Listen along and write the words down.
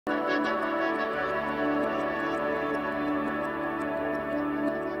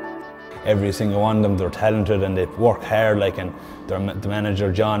every single one of them. They're talented and they work hard, like, and the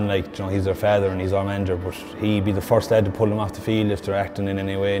manager John, like, you know, he's their father and he's our manager, but he'd be the first lad to pull them off the field if they're acting in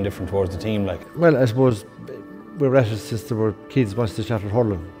any way indifferent towards the team, like. Well, I suppose we were at it since they were kids once they started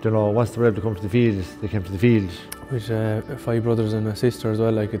hurling. You know, once they were able to come to the field, they came to the field. With 5 brothers and a sister as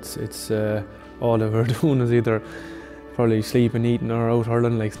well, like, it's all they were doing is either probably sleeping, eating or out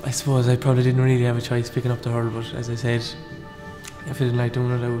hurling. Like, I suppose I probably didn't really have a choice picking up the hurl, but as I said, if I didn't like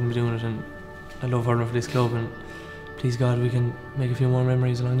doing it, I wouldn't be doing it, and I love hurling for this club, and please God we can make a few more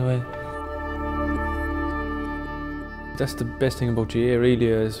memories along the way. That's the best thing about GA really,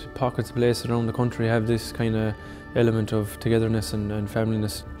 is pockets of places around the country have this kind of element of togetherness and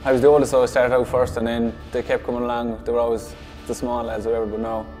familyness. I was the oldest, so I started out first, and then they kept coming along. They were always the small lads or whatever, but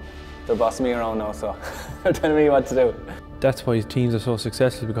now they're bossing me around now, so they're telling me what to do. That's why teams are so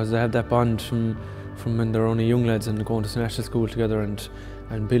successful, because they have that bond from when they're only young lads and going to national school together and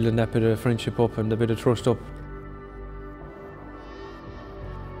building that bit of friendship up and a bit of trust up.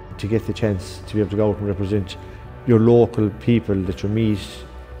 To get the chance to be able to go out and represent your local people that you meet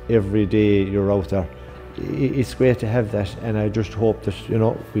every day you're out there, it's great to have that, and I just hope that, you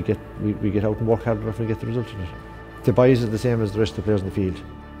know, we get out and work hard enough and get the result of it. The boys are the same as the rest of the players in the field,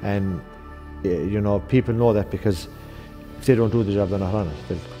 and you know, people know that, because if they don't do the job, they're not on it,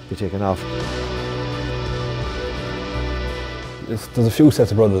 they'll be taken off. There's a few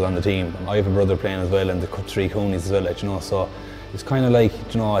sets of brothers on the team. I have a brother playing as well, and the 3 Coonies as well, like, you know, so it's kind of like,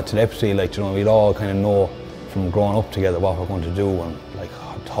 you know, a telepathy, like, you know, we'd all kind of know from growing up together what we're going to do, and like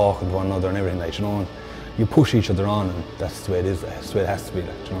talking to one another and everything, like, you know, and you push each other on, and that's the way it is, that's the way it has to be,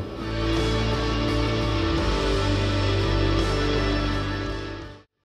 like, you know.